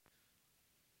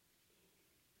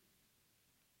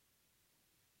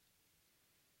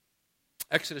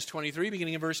 Exodus 23,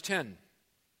 beginning in verse 10.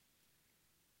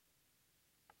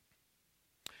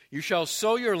 You shall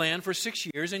sow your land for 6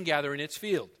 years and gather in its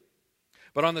field.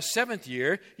 But on the 7th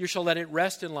year you shall let it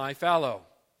rest and lie fallow,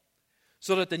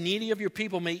 so that the needy of your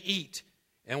people may eat,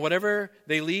 and whatever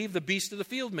they leave, the beasts of the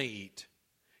field may eat.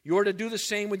 You are to do the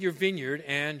same with your vineyard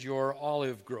and your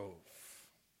olive grove.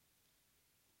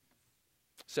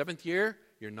 7th year,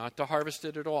 you're not to harvest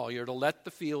it at all. You're to let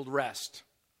the field rest.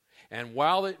 And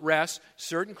while it rests,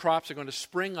 certain crops are going to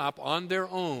spring up on their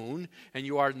own, and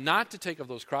you are not to take of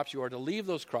those crops. You are to leave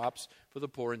those crops for the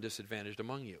poor and disadvantaged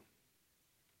among you.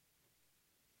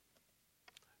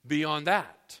 Beyond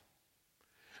that,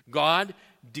 God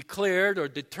declared or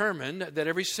determined that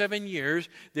every 7 years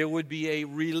there would be a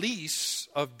release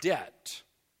of debt,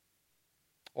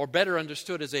 or better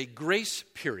understood as a grace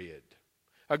period.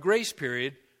 A grace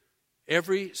period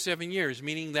every 7 years,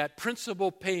 meaning that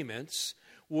principal payments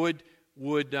would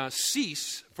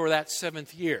cease for that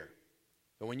 7th year.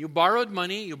 So when you borrowed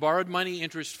money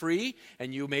interest-free,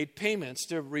 and you made payments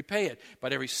to repay it.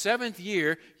 But every 7th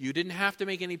year, you didn't have to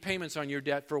make any payments on your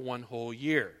debt for one whole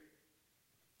year.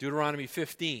 Deuteronomy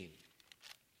 15.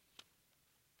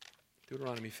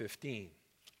 Deuteronomy 15.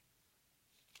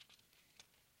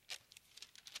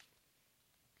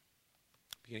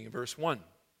 Beginning in verse 1.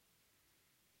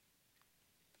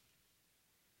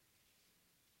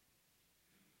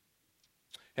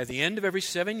 At the end of every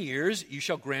 7 years, you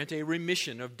shall grant a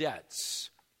remission of debts.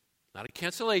 Not a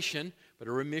cancellation, but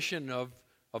a remission of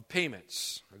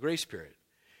payments, a grace period.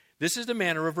 This is the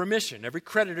manner of remission. Every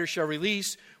creditor shall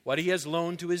release what he has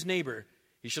loaned to his neighbor.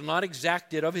 He shall not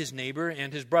exact it of his neighbor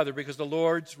and his brother, because the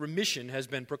Lord's remission has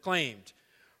been proclaimed.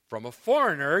 From a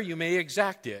foreigner you may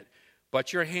exact it,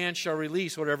 but your hand shall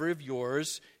release whatever of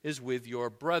yours is with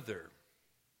your brother.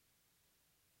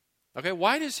 Okay,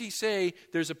 why does he say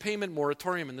there's a payment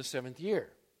moratorium in the 7th year?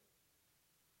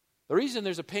 The reason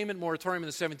there's a payment moratorium in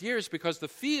the 7th year is because the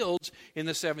fields in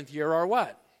the 7th year are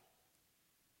what?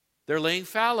 They're laying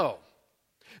fallow.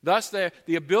 Thus, the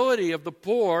ability of the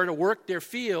poor to work their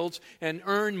fields and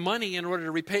earn money in order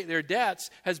to repay their debts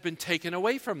has been taken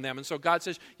away from them. And so God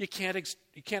says, you can't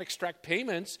extract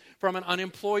payments from an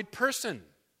unemployed person.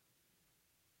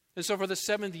 And so for the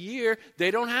 7th year, they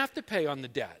don't have to pay on the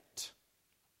debt.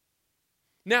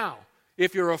 Now,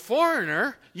 if you're a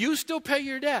foreigner, you still pay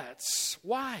your debts.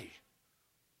 Why?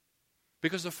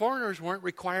 Because the foreigners weren't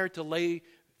required to lay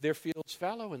their fields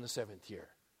fallow in the 7th year.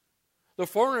 The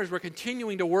foreigners were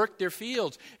continuing to work their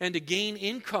fields and to gain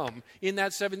income in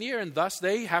that 7th year, and thus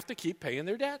they have to keep paying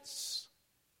their debts.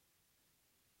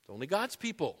 It's only God's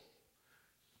people.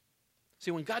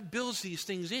 See, when God builds these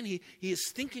things in, He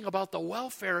is thinking about the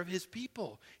welfare of His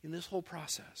people in this whole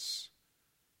process.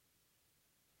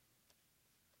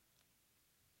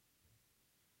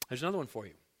 There's another one for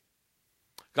you.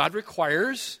 God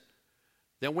requires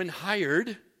that when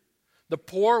hired, the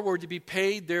poor were to be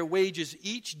paid their wages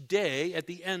each day at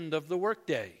the end of the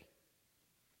workday.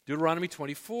 Deuteronomy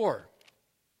 24.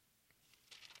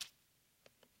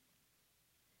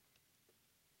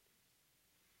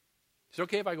 Is it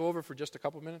okay if I go over for just a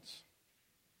couple minutes?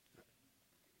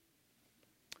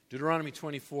 Deuteronomy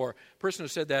 24. The person who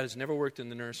said that has never worked in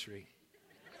the nursery.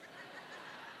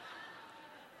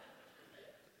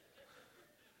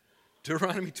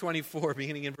 Deuteronomy 24,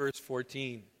 beginning in verse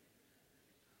 14.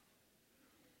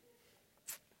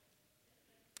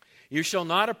 You shall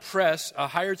not oppress a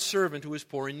hired servant who is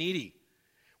poor and needy,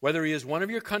 whether he is one of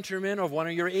your countrymen or one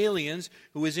of your aliens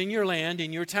who is in your land,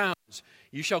 in your towns.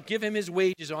 You shall give him his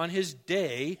wages on his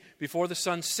day before the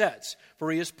sun sets,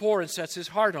 for he is poor and sets his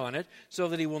heart on it, so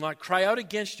that he will not cry out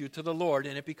against you to the Lord,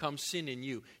 and it becomes sin in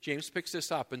you. James picks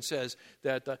this up and says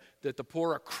that the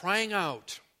poor are crying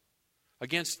out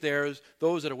against those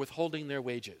that are withholding their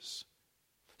wages.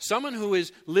 Someone who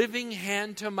is living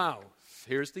hand to mouth,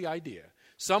 here's the idea.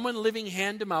 Someone living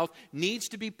hand to mouth needs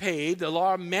to be paid. The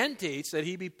law mandates that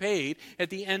he be paid at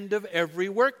the end of every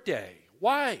workday.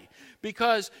 Why?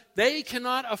 Because they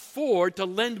cannot afford to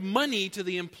lend money to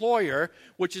the employer,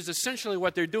 which is essentially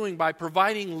what they're doing by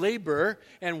providing labor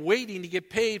and waiting to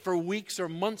get paid for weeks or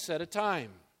months at a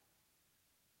time.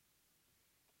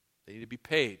 They need to be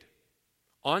paid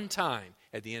on time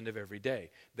at the end of every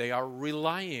day. They are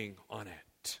relying on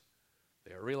it.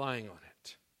 They are relying on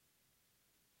it.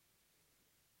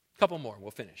 A couple more, we'll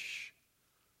finish.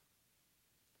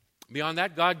 Beyond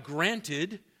that, God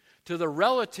granted to the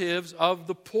relatives of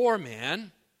the poor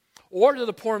man, or to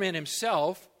the poor man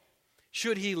himself,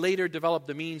 should he later develop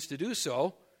the means to do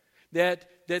so, that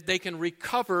they can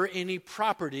recover any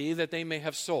property that they may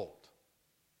have sold,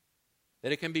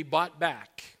 that it can be bought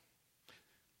back.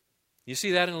 You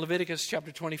see that in Leviticus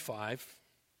chapter 25.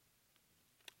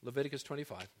 Leviticus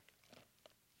 25.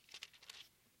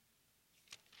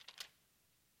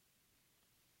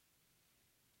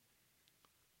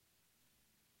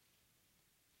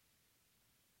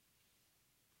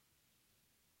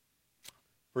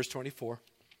 Verse 24.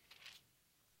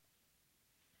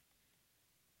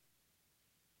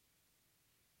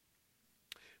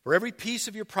 For every piece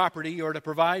of your property you are to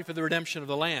provide for the redemption of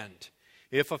the land.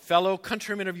 If a fellow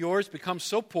countryman of yours becomes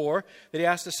so poor that he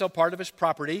has to sell part of his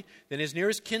property, then his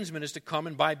nearest kinsman is to come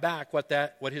and buy back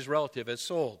what his relative has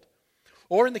sold.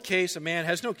 Or in the case a man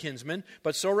has no kinsman,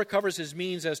 but so recovers his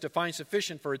means as to find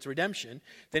sufficient for its redemption,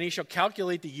 then he shall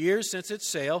calculate the years since its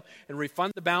sale and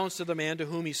refund the balance to the man to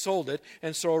whom he sold it,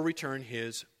 and so return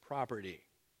his property.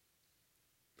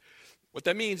 What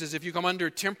that means is if you come under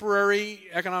temporary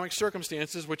economic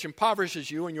circumstances which impoverishes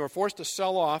you and you are forced to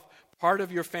sell off part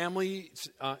of your family's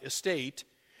estate,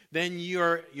 then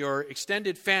your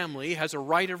extended family has a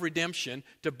right of redemption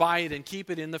to buy it and keep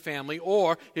it in the family,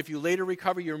 or if you later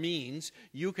recover your means,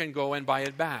 you can go and buy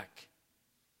it back.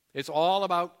 It's all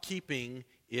about keeping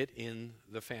it in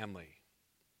the family.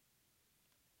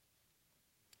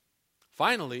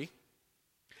 Finally,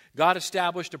 God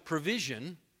established a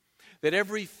provision that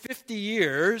every 50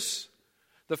 years,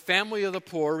 the family of the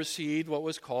poor received what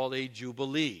was called a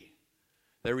jubilee.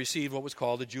 They received what was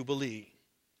called a jubilee.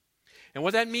 And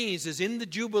what that means is in the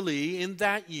Jubilee, in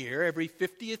that year, every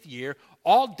 50th year,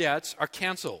 all debts are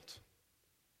canceled.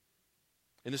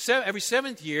 In every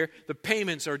 7th year, the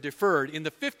payments are deferred. In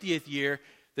the 50th year,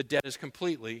 the debt is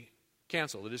completely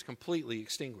canceled. It is completely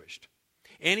extinguished.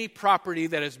 Any property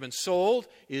that has been sold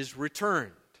is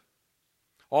returned.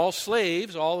 All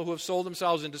slaves, all who have sold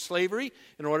themselves into slavery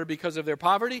in order because of their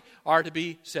poverty, are to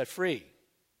be set free.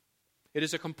 It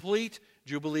is a complete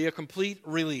Jubilee, a complete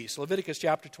release. Leviticus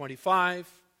chapter 25,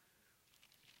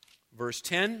 verse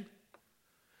 10.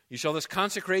 You shall thus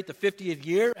consecrate the 50th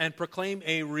year and proclaim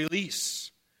a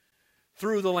release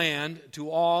through the land to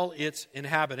all its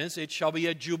inhabitants. It shall be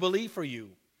a Jubilee for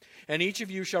you. And each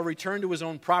of you shall return to his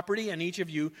own property, and each of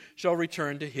you shall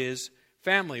return to his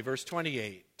family. Verse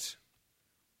 28.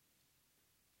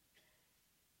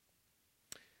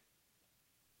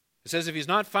 It says, if he's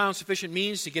not found sufficient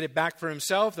means to get it back for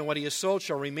himself, then what he has sold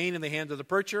shall remain in the hands of the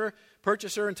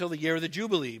purchaser until the year of the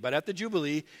Jubilee. But at the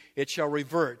Jubilee, it shall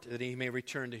revert, that he may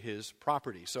return to his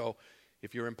property. So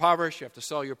if you're impoverished, you have to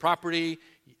sell your property,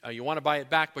 you want to buy it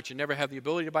back, but you never have the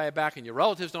ability to buy it back, and your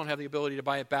relatives don't have the ability to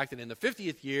buy it back, then in the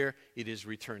 50th year, it is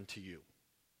returned to you.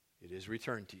 It is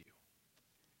returned to you.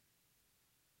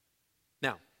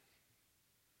 Now,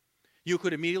 you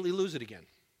could immediately lose it again.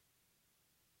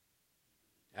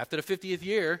 After the 50th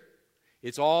year,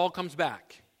 it all comes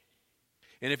back.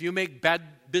 And if you make bad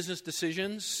business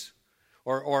decisions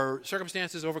or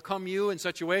circumstances overcome you in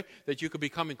such a way that you could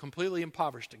become completely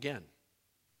impoverished again.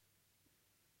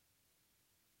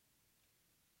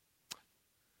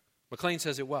 McLean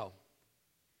says it well.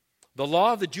 The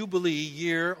law of the Jubilee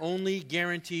year only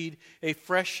guaranteed a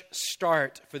fresh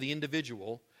start for the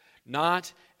individual,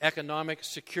 not economic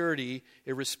security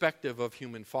irrespective of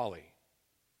human folly.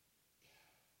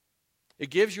 It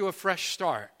gives you a fresh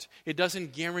start. It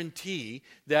doesn't guarantee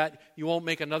that you won't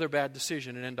make another bad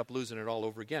decision and end up losing it all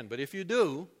over again. But if you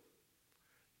do,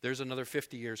 there's another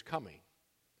 50 years coming.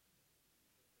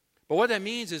 But what that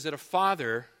means is that a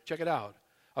father, check it out,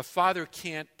 a father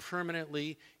can't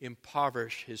permanently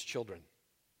impoverish his children.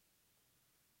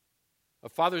 A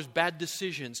father's bad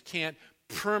decisions can't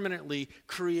permanently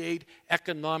create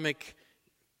economic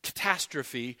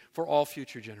catastrophe for all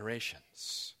future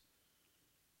generations.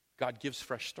 God gives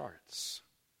fresh starts.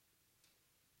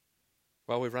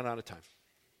 Well, we've run out of time.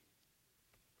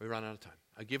 We've run out of time.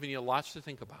 I've given you lots to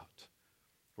think about.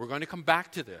 We're going to come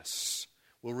back to this.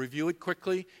 We'll review it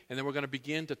quickly, and then we're going to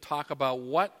begin to talk about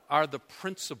what are the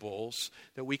principles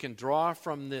that we can draw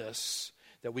from this,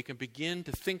 that we can begin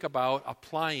to think about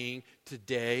applying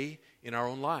today in our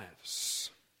own lives.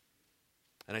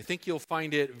 And I think you'll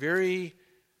find it very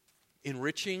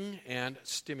enriching and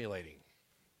stimulating.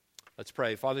 Let's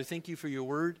pray. Father, thank you for your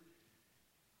word.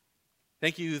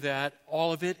 Thank you that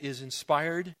all of it is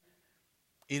inspired,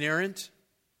 inerrant,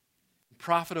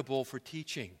 profitable for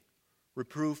teaching,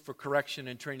 reproof, for correction,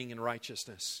 and training in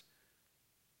righteousness,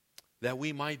 that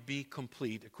we might be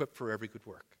complete, equipped for every good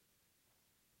work.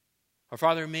 Our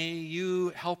Father, may you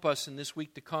help us in this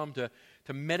week to come to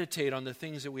meditate on the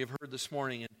things that we have heard this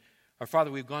morning. And our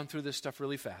Father, we've gone through this stuff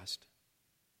really fast.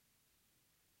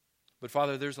 But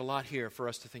Father, there's a lot here for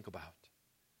us to think about.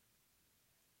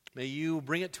 May you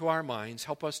bring it to our minds.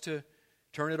 Help us to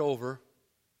turn it over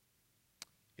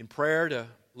in prayer, to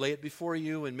lay it before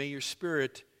you, and may your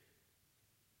Spirit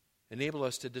enable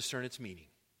us to discern its meaning.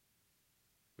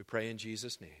 We pray in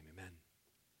Jesus' name. Amen.